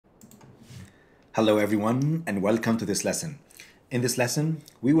Hello everyone and welcome to this lesson. In this lesson,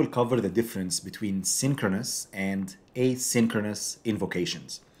 we will cover the difference between synchronous and asynchronous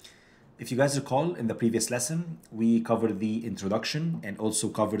invocations. If you guys recall, in the previous lesson, we covered the introduction and also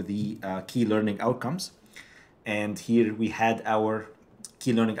covered the key learning outcomes. And here we had our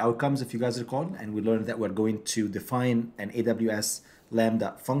key learning outcomes, if you guys recall, and we learned that we're going to define an AWS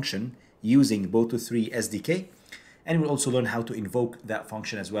Lambda function using Boto3 SDK. And we'll also learn how to invoke that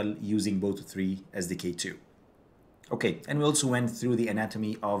function as well using Boto3 SDK too. Okay, and we also went through the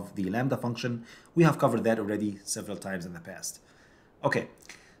anatomy of the Lambda function. We have covered that already several times in the past. Okay,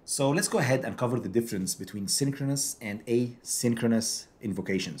 so let's go ahead and cover the difference between synchronous and asynchronous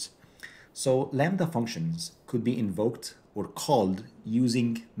invocations. So Lambda functions could be invoked or called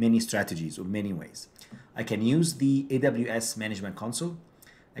using many strategies or many ways. I can use the AWS Management Console.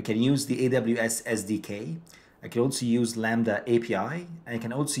 I can use the AWS SDK. I can also use Lambda API, and I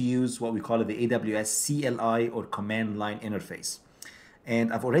can also use what we call the AWS CLI or command line interface.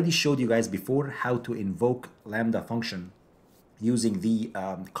 And I've already showed you guys before how to invoke Lambda function using the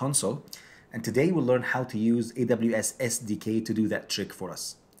console. And today we'll learn how to use AWS SDK to do that trick for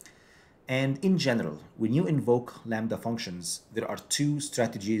us. And in general, when you invoke Lambda functions, there are two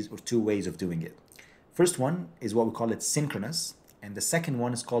strategies or two ways of doing it. First one is what we call it synchronous, and the second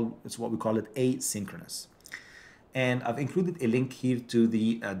one is what we call it asynchronous. And I've included a link here to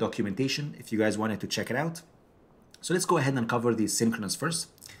the documentation if you guys wanted to check it out. So let's go ahead and cover the synchronous first.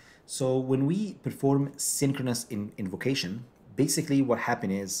 So when we perform synchronous invocation, basically what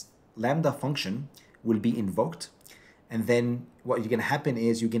happens is Lambda function will be invoked, and then what you're gonna happen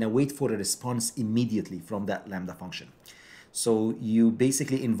is you're gonna wait for a response immediately from that Lambda function. So you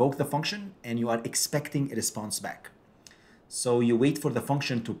basically invoke the function and you are expecting a response back. So you wait for the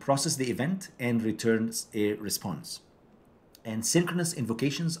function to process the event and returns a response. And synchronous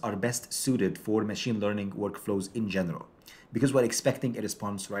invocations are best suited for machine learning workflows in general because we're expecting a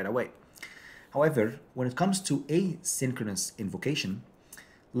response right away. However, when it comes to asynchronous invocation,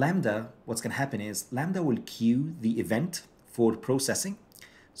 Lambda, what's going to happen is Lambda will queue the event for processing.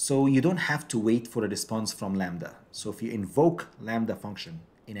 So you don't have to wait for a response from Lambda. So if you invoke Lambda function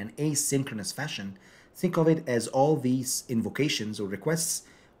in an asynchronous fashion, think of it as all these invocations or requests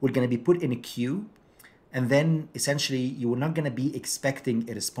were going to be put in a queue, and then essentially you are not going to be expecting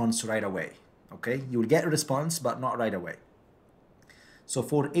a response right away. Okay, you will get a response, but not right away. So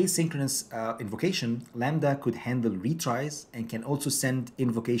for asynchronous invocation, Lambda could handle retries and can also send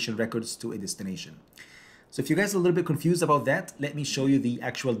invocation records to a destination. So if you guys are a little bit confused about that, let me show you the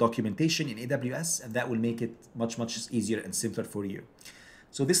actual documentation in AWS, and that will make it much easier and simpler for you.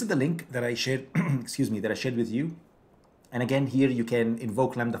 So this is the link that I shared, that I shared with you. And again, here you can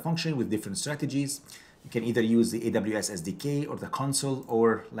invoke Lambda function with different strategies. You can either use the AWS SDK or the console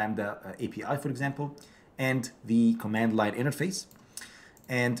or Lambda API, for example, and the command line interface.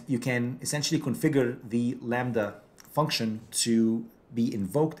 And you can essentially configure the Lambda function to be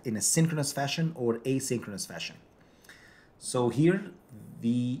invoked in a synchronous fashion or asynchronous fashion. So here,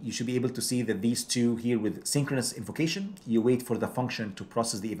 you should be able to see that these two here with synchronous invocation, you wait for the function to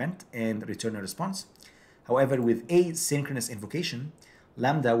process the event and return a response. However, with asynchronous invocation,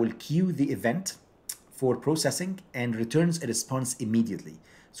 Lambda will queue the event for processing and returns a response immediately.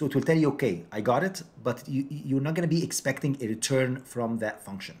 So it will tell you, okay, I got it, but you're not going to be expecting a return from that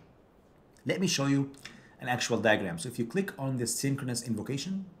function. Let me show you an actual diagram. So if you click on this synchronous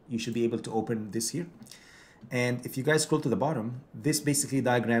invocation, you should be able to open this here. And if you guys scroll to the bottom, this basically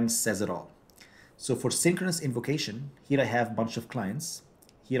diagram says it all. So for synchronous invocation, here I have a bunch of clients.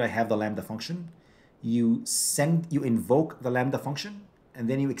 Here I have the Lambda function. You invoke the Lambda function, and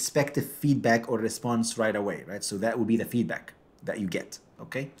then you expect a feedback or response right away, right? So that would be the feedback that you get,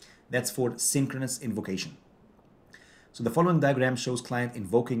 okay? That's for synchronous invocation. So the following diagram shows client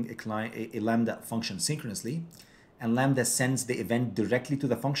invoking a Lambda function synchronously, and Lambda sends the event directly to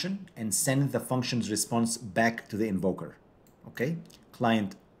the function and sends the function's response back to the invoker. Okay,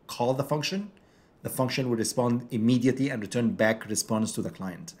 client call the function will respond immediately and return back response to the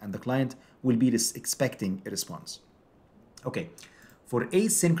client, and the client will be expecting a response. Okay, for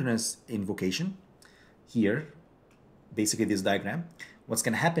asynchronous invocation, here, basically this diagram, what's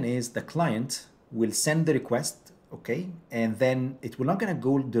going to happen is the client will send the request, okay, and then it will not going to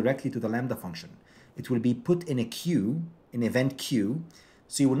go directly to the Lambda function. It will be put in a queue, an event queue,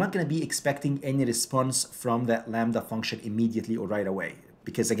 so you're not going to be expecting any response from that Lambda function immediately or right away,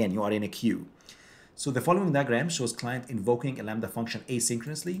 because again, you are in a queue. So the following diagram shows client invoking a Lambda function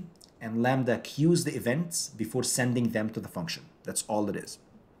asynchronously, and Lambda queues the events before sending them to the function. That's all it is.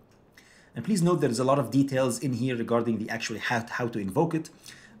 And please note there's a lot of details in here regarding the actually how to invoke it.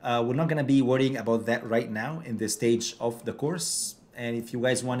 We're not going to be worrying about that right now in this stage of the course. And if you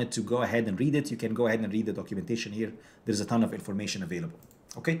guys wanted to go ahead and read it, you can go ahead and read the documentation here. There's a ton of information available.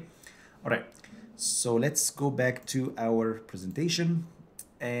 Okay. All right. So let's go back to our presentation.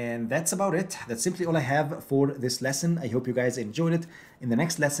 And that's about it. That's simply all I have for this lesson. I hope you guys enjoyed it. In the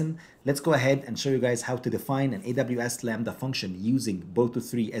next lesson, let's go ahead and show you guys how to define an AWS Lambda function using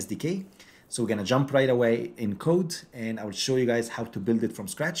Boto3 SDK. So we're gonna jump right away in code and I will show you guys how to build it from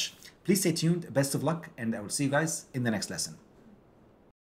scratch. Please stay tuned, best of luck, and I will see you guys in the next lesson.